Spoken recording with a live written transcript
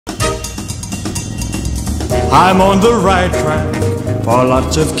I'm on the right track for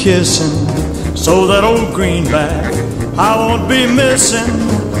lots of kissing, so that old greenback I won't be missing.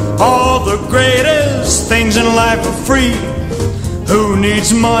 All the greatest things in life are free. Who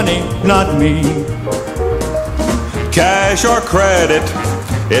needs money? Not me. Cash or credit,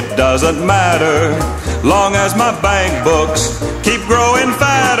 it doesn't matter, long as my bank books keep growing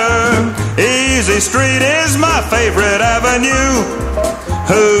fatter. Easy Street is my favorite avenue.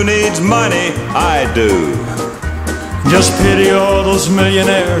 Who needs money? I do. Just pity all those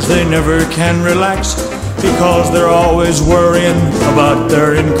millionaires, they never can relax, because they're always worrying about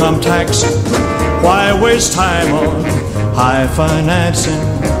their income tax. Why waste time on high financing?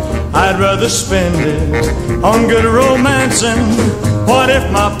 I'd rather spend it on good romancing. What if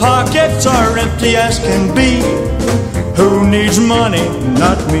my pockets are empty as can be? Who needs money?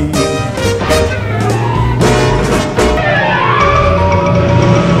 Not me.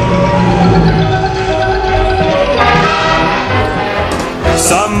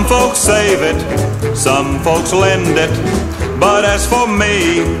 Some folks save it, some folks lend it, but as for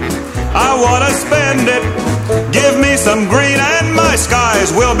me, I want to spend it. Give me some green and my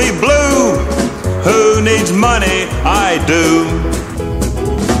skies will be blue. Who needs money? I do.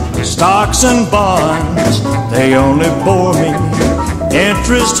 Stocks and bonds, they only bore me.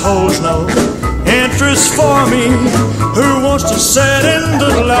 Interest holds no interest for me. Who wants to sit in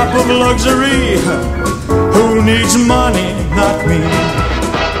the lap of luxury? Who needs money? Not me.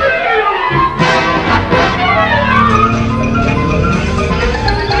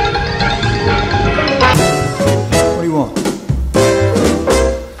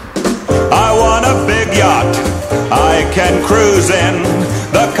 Can cruise in,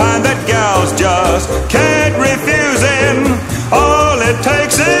 the kind that gals just can't refuse in. All it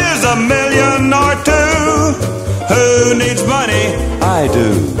takes is $1 million or two. Who needs money? I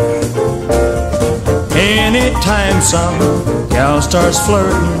do. Anytime some gal starts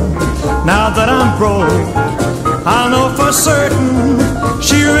flirting, now that I'm broke, I know for certain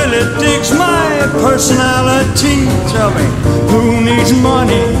she really digs my personality. Tell me, who needs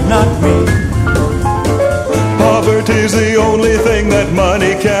money? Not me. Poverty's the only thing that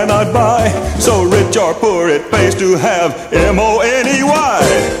money cannot buy. So rich or poor, it pays to have M-O-N-E-Y.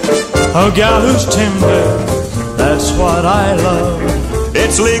 A gal who's tender, that's what I love.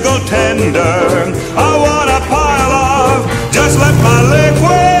 It's legal tender, I want a pile of. Just let my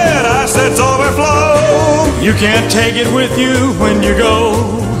liquid assets overflow. You can't take it with you when you go.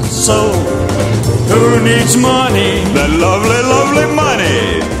 So, who needs money? That lovely, lovely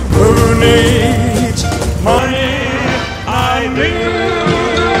money. Who needs money? I do.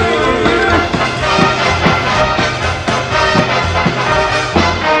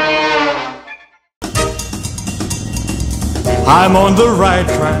 I'm on the right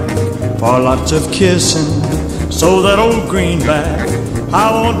track for lots of kissing, so that old greenback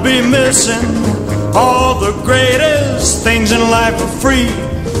I won't be missing. All the greatest things in life are free.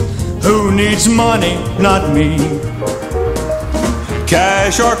 Who needs money? Not me.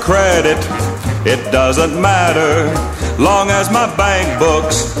 Cash or credit, it doesn't matter, long as my bank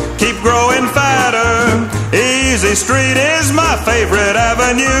books keep growing fatter. Easy Street is my favorite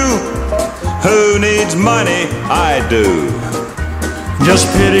avenue. Who needs money? I do.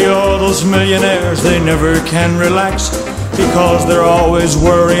 Just pity all those millionaires, they never can relax, because they're always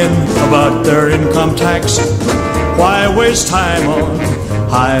worrying about their income tax. Why waste time on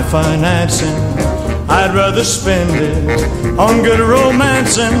high financing? I'd rather spend it on good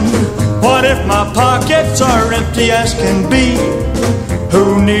romancing. What if my pockets are empty as can be?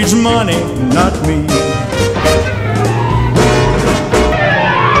 Who needs money? Not me.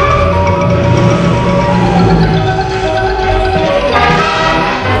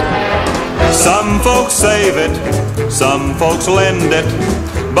 Some folks save it, some folks lend it,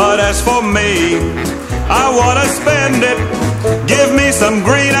 but as for me, I want to spend it. Give me some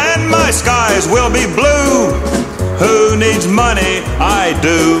green and my skies will be blue. Who needs money? I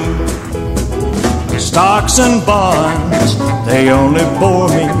do. Stocks and bonds, they only bore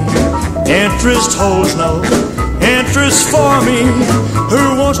me. Interest holds no interest for me.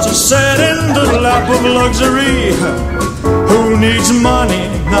 Who wants to sit in the lap of luxury? Who needs money?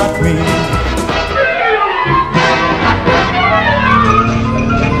 Not me.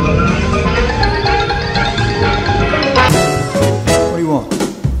 What do you want?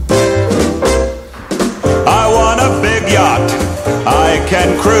 I want a big yacht I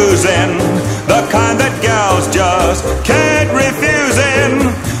can cruise in, the kind that gals just can't refuse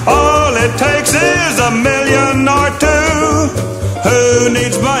in. All it takes is $1 million or two. Who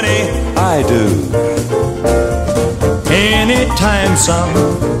needs money? I do. Anytime some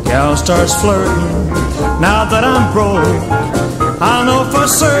gal starts flirting, Now that I'm broke, I know for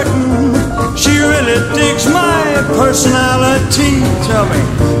certain she really digs my personality. Tell me,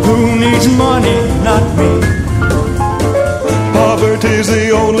 who needs money? Not me. Poverty's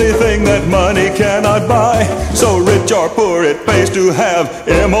the only thing that money cannot buy. So rich or poor, it pays to have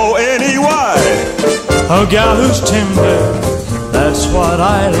M-O-N-E-Y. A gal who's tender, that's what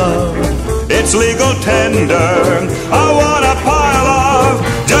I love. It's legal tender, I want a pile of.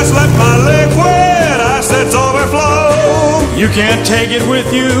 Just let my liquid assets overflow. You can't take it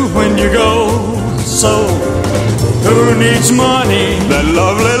with you when you go. So, who needs money? That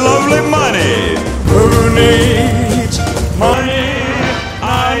lovely, lovely money. Who needs